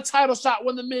promised a title shot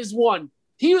when the Miz won.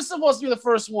 He was supposed to be the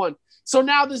first one. So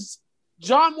now this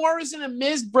John Morrison and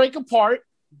Miz break apart.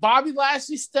 Bobby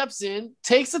Lashley steps in,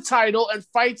 takes the title, and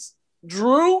fights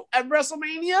Drew at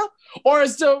WrestleMania? Or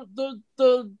is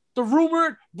the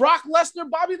rumored Brock Lesnar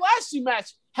Bobby Lashley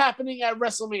match happening at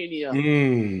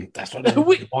WrestleMania? That's what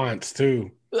everybody wants too.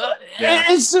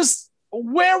 It's just,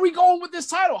 where are we going with this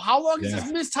title? How long is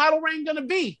this Miz title reign going to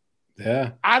be?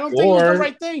 Yeah. I don't think it's the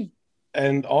right thing.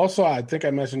 And also, I think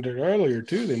I mentioned it earlier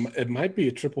too. It might be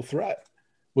a triple threat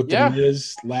with the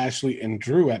Miz, Lashley, and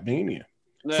Drew at Mania.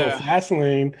 Yeah. So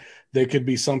Fastlane, there could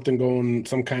be something going,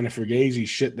 some kind of fugazi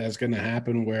shit that's going to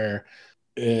happen where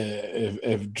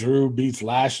if Drew beats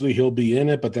Lashley, he'll be in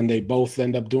it, but then they both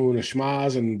end up doing a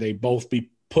schmaz and they both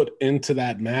put into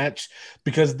that match,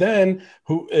 because then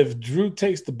if Drew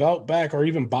takes the belt back or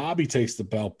even Bobby takes the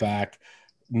belt back,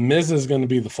 Miz is going to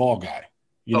be the fall guy.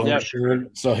 Sure.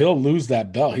 So he'll lose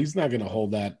that belt. He's not going to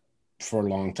hold that for a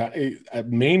long time.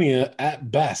 Mania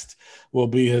at best will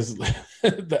be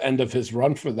the end of his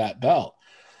run for that belt.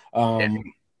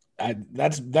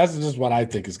 That's just what I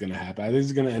think is going to happen. I think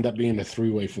it's going to end up being a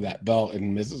 3-way for that belt,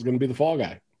 and Miz is going to be the fall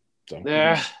guy. So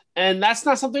yeah, and that's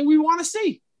not something we want to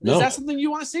see. Is that something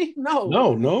you want to see?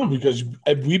 No, because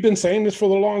we've been saying this for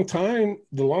the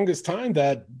longest time,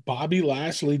 that Bobby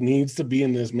Lashley needs to be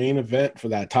in this main event for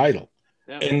that title.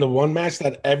 Yep. And the one match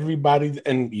that everybody,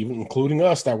 and even including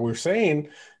us, that we're saying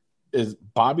is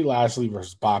Bobby Lashley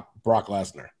versus Brock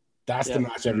Lesnar. That's the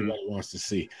match everybody wants to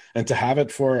see. And to have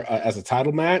it for as a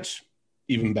title match,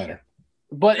 even better.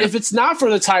 But if it's not for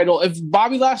the title, if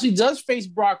Bobby Lashley does face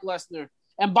Brock Lesnar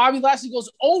and Bobby Lashley goes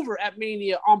over at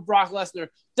Mania on Brock Lesnar,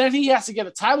 then he has to get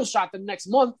a title shot the next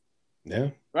month.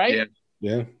 Yeah. Right?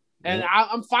 Yeah. And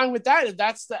I'm fine with that if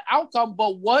that's the outcome.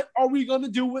 But what are we going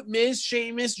to do with Miz,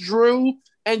 Sheamus, Drew,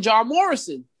 and John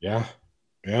Morrison? Yeah.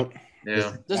 Yep.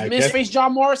 Yeah. Does Miz face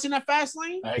John Morrison at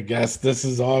Fastlane? I guess this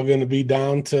is all going to be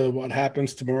down to what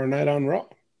happens tomorrow night on Raw.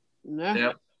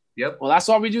 Yeah. Yep. Well, that's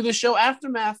why we do the show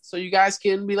Aftermath, so you guys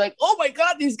can be like, oh my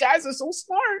God, these guys are so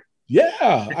smart.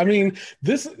 Yeah. I mean,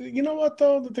 you know what,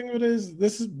 though? The thing of it is,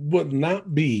 this would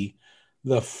not be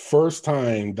the first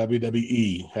time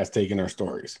WWE has taken our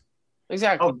stories.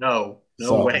 Exactly. Oh,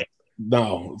 no way.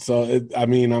 No. So,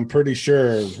 I'm pretty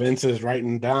sure Vince is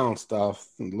writing down stuff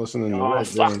and listening to it.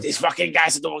 Fuck, these fucking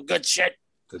guys are doing good shit.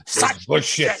 Good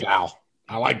shit, pal.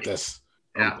 I like this.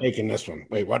 I'm taking this one.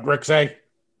 Wait, what Rick say?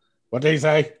 What did he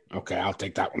say? Okay, I'll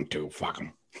take that one too. Fuck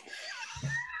him.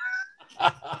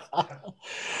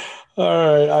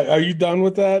 All right. Are you done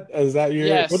with that? Is that your...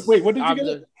 Yes. Wait, what did you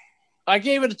get? I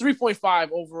gave it a 3.5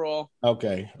 overall.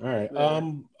 Okay. All right.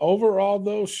 Yeah. Overall,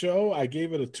 though, I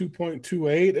gave it a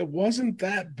 2.28. It wasn't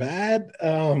that bad.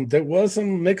 There was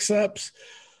some mix-ups.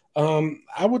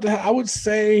 I would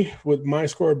say, with my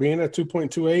score being at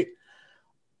 2.28,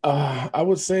 I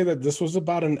would say that this was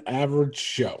about an average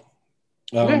show.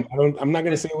 I'm not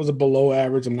going to say it was a below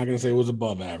average. I'm not going to say it was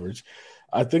above average.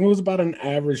 I think it was about an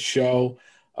average show.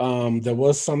 There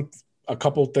was a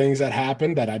couple things that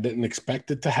happened that I didn't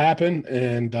expect it to happen,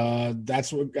 and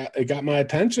that's what got my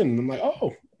attention. I'm like,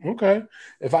 oh, okay.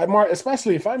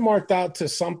 Especially if I marked out to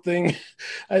something,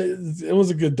 it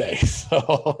was a good day.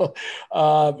 So,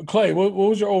 Clay, what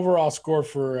was your overall score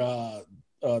for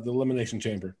the Elimination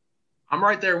Chamber? I'm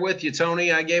right there with you,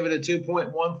 Tony. I gave it a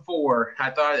 2.14. I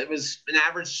thought it was an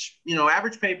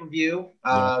average pay-per-view.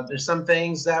 There's some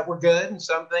things that were good and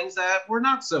some things that were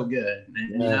not so good.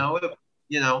 And,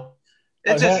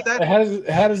 it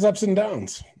had its ups and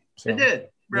downs. So. It did,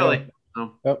 really. Yeah.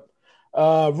 Yep.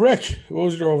 Rick, what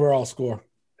was your overall score?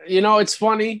 It's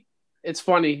funny.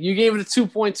 You gave it a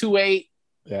 2.28.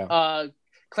 Yeah.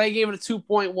 Clay gave it a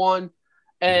 2.1,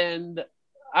 and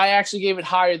I actually gave it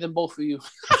higher than both of you.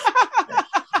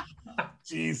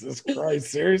 Jesus Christ,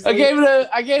 seriously? I gave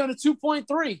it a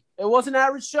 2.3. It was an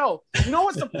average show. You know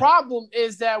what's the problem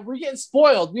is that we're getting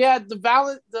spoiled. We had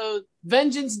the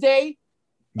Vengeance Day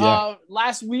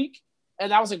last week,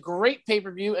 and that was a great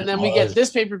pay-per-view. And then we get this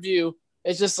pay-per-view.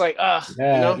 It's just like,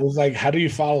 It was like, how do you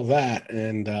follow that?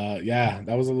 And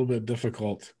that was a little bit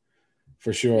difficult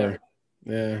for sure.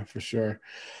 Yeah, for sure.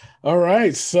 All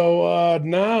right. So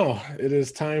now it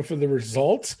is time for the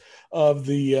results of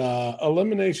the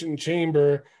Elimination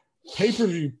Chamber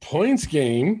pay-per-view points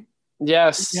game.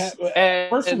 Yes.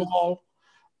 First of all,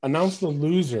 announce the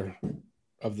loser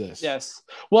of this. Yes.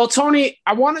 Well, Tony,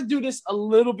 I want to do this a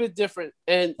little bit different,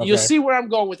 and you'll see where I'm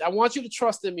going with it. I want you to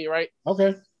trust in me, right?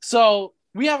 Okay. So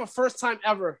we have a first time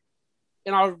ever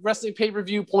in our wrestling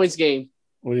pay-per-view points game.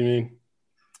 What do you mean?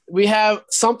 We have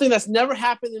something that's never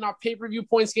happened in our pay-per-view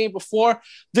points game before.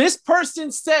 This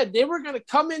person said they were going to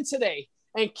come in today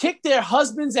and kick their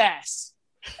husband's ass.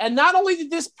 And not only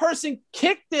did this person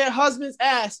kick their husband's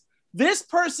ass, this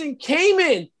person came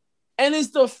in and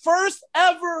is the first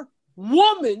ever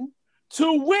woman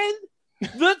to win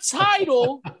the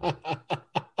title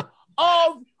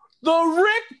of the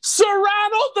Rick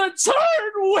Serrano the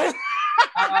Turn winner.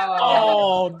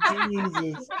 Oh,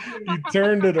 Jesus. You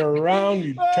turned it around.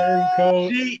 You turned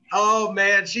coat.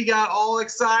 She got all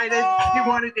excited. She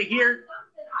wanted to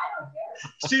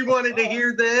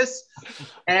hear this.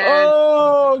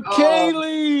 And,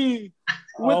 Kaylee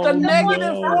with a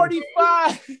negative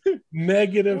 45.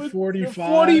 Negative 45.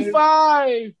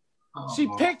 45. She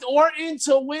picked Orton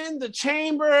to win the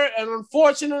chamber, and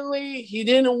unfortunately, he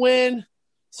didn't win.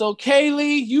 So,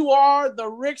 Kaylee, you are the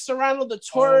Rick Serrano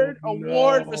III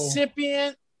Award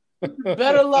recipient.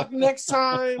 Better luck next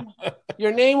time.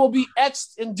 Your name will be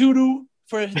X'd in doo-doo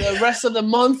for the rest of the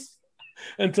month.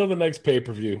 Until the next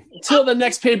pay-per-view. So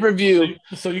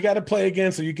you got to play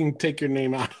again so you can take your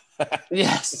name out.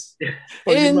 Yes.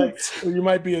 Or you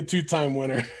might be a 2-time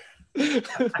winner.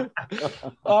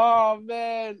 Oh,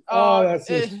 man. Oh, that's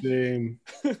a shame.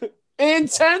 In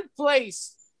 10th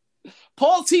place,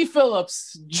 Paul T.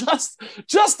 Phillips,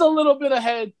 just a little bit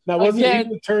ahead. Now, wasn't he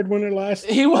the third winner last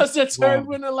time? He was the third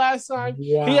winner last time.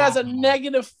 Wow. He has a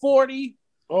 -40.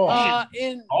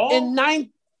 In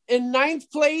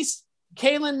ninth place,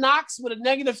 Kaylin Knox with a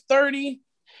 -30.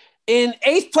 In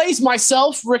 8th place,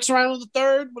 myself, Rick Serrano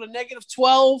III, with a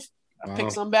 -12. I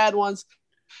picked some bad ones.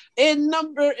 In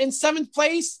 7th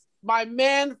place, my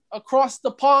man across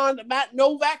the pond, Matt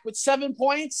Novak, with 7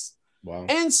 points. Wow.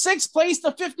 In 6th place,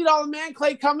 the $50 man,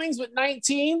 Clay Cummings, with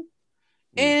 19.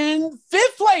 In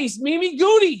 5th place, Mimi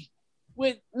Goody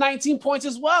with 19 points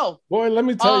as well. Boy, let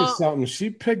me tell you something.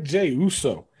 She picked Jey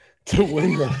Uso to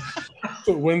win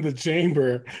the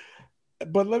chamber.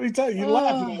 But let me tell you,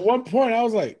 laughing at one point, I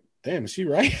was like, damn, is she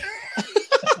right?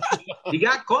 You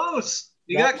got close.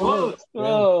 Got close.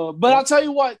 But I'll tell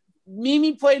you what,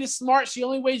 Mimi played it smart. She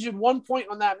only wagered 1 point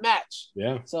on that match.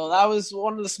 Yeah. So that was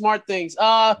one of the smart things.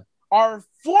 Our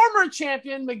former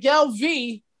champion, Miguel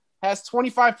V, has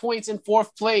 25 points in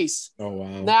 4th place. Oh,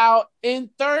 wow. Now, in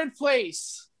 3rd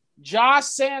place, Josh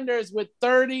Sanders with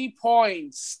 30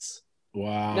 points.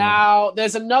 Wow. Now,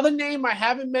 there's another name I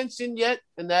haven't mentioned yet,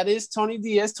 and that is Tony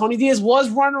Diaz. Tony Diaz was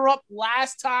runner-up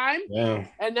last time. Yeah.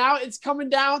 And now it's coming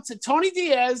down to Tony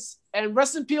Diaz and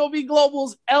Wrestling POV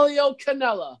Global's Elio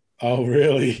Canella. Oh,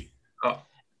 really? Oh.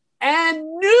 And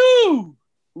new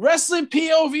Wrestling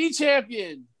POV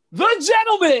champion, the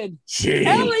gentleman,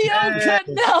 Elio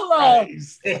Canella,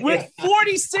 with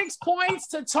 46 points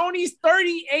to Tony's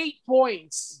 38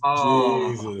 points.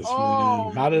 Oh, Jesus,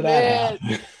 man. How did that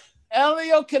happen?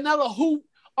 Elio Canella, who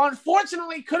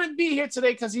unfortunately couldn't be here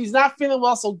today because he's not feeling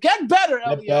well. So get better,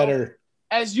 Elio. Get better.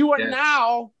 As you are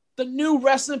now the new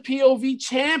Wrestling POV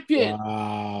champion.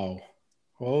 Wow.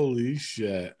 Holy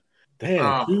shit.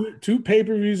 Damn, two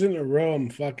pay-per-views in a row. I'm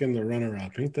fucking the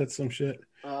runner-up. Ain't that some shit?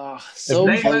 So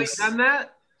has anybody done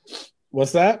that?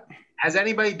 What's that? Has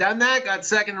anybody done that? Got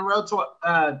second in a row?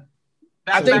 I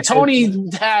think Tony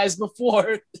has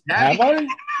before. Have I?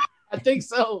 I think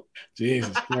so.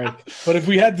 Jesus Christ. But if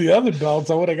we had the other belts,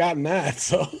 I would have gotten that.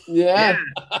 So yeah.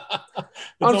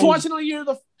 Unfortunately, you're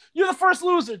the first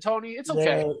loser, Tony. It's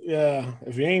okay. Yeah.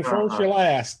 If you ain't first, you're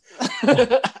last.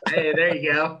 Hey, there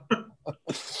you go.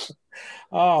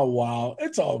 Oh, wow.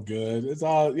 It's all good. It's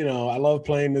all, I love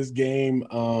playing this game.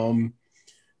 I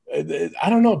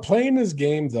don't know. Playing this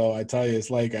game, though, I tell you, it's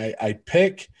like I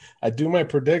do my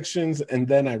predictions, and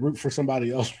then I root for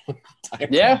somebody else.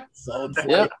 Yeah. So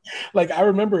it's like I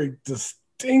remember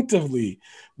distinctively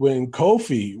when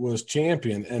Kofi was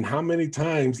champion, and how many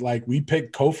times like we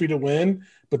picked Kofi to win,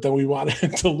 but then we wanted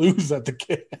him to lose at the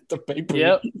pay-per-view.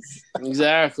 Yep,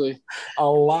 exactly. A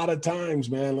lot of times,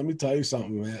 man. Let me tell you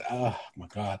something, man. Oh my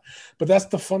God! But that's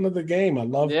the fun of the game. I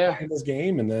love playing this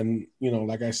game, and then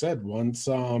like I said, once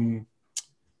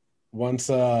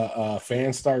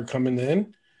fans start coming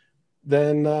in,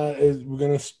 then we're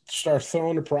gonna start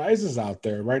throwing the prizes out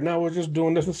there. Right now, we're just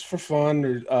doing this for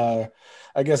fun, or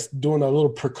I guess doing a little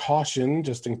precaution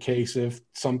just in case if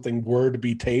something were to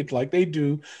be taped, like they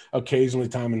do occasionally,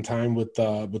 time and time with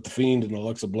the Fiend and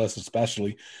Alexa Bliss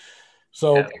especially.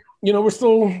 So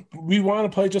we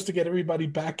want to play just to get everybody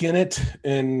back in it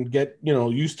and get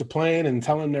used to playing and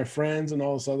telling their friends and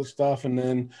all this other stuff, and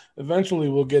then eventually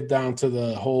we'll get down to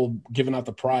the whole giving out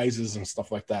the prizes and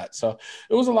stuff like that. So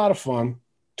it was a lot of fun.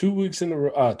 2 weeks in a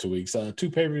row, 2 weeks, 2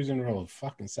 pay-per-views in a row,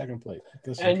 fucking second place.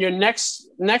 And your next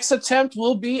attempt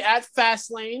will be at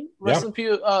Fastlane,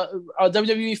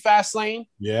 WWE Fastlane.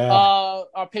 Yeah.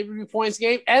 Our pay-per-view points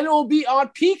game, and it will be on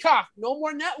Peacock, no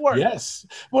more network. Yes.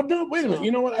 Well, no, wait a minute.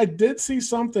 You know what? I did see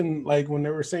something like when they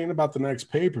were saying about the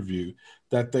next pay-per-view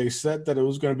that they said that it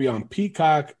was going to be on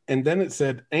Peacock, and then it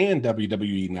said and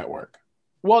WWE Network.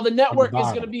 Well, the network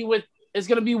is going to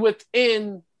be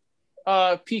within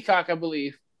Peacock, I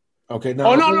believe. Okay.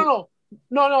 No.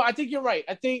 I think you're right.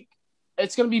 I think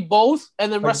it's going to be both,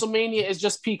 and then WrestleMania is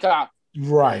just Peacock.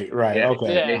 Right. Yeah.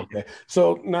 Okay.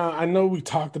 So now I know we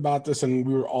talked about this, and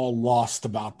we were all lost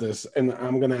about this, and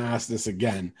I'm going to ask this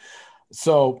again.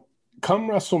 So, come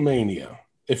WrestleMania,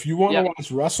 if you want to watch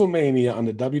WrestleMania on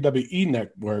the WWE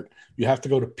Network, you have to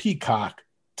go to Peacock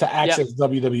to access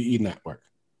WWE Network.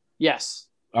 Yes.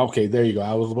 Okay, there you go.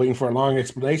 I was waiting for a long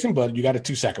explanation, but you got a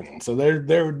 2-second one. So there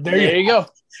you go.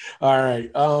 All right.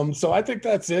 So I think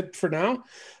that's it for now.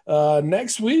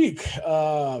 Next week,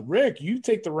 Rick, you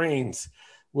take the reins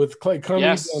with Clay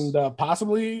Cummings and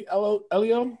possibly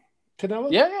Elio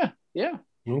Canelo. Yeah.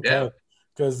 Okay.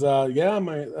 Because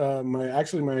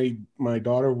my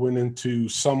daughter went into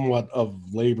somewhat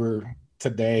of labor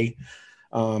today.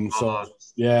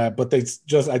 But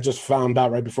I just found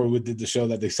out right before we did the show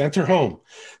that they sent her home.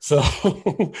 So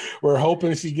we're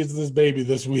hoping she gets this baby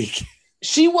this week.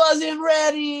 She wasn't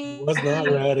ready. Was not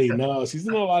ready. No, she's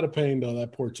in a lot of pain though,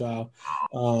 that poor child.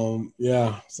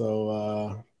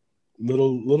 So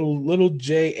little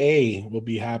JA will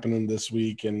be happening this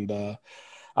week, and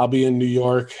I'll be in New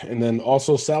York, and then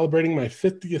also celebrating my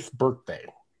 50th birthday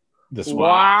this week.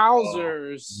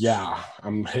 Wowzers. Yeah,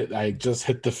 I just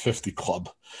hit the 50 club.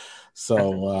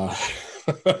 So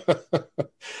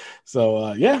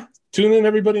tune in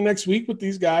everybody next week with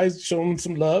these guys, show them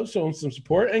some love, show them some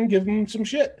support, and give them some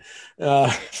shit.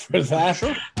 For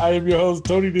that, I am your host,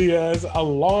 Tony Diaz,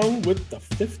 along with the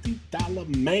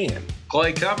 $50 man,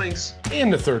 Clay Cummings,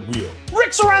 and the third wheel,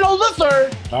 Rick Serrano the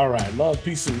third. All right, love,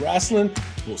 peace, and wrestling.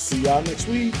 We'll see y'all next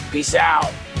week. Peace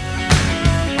out.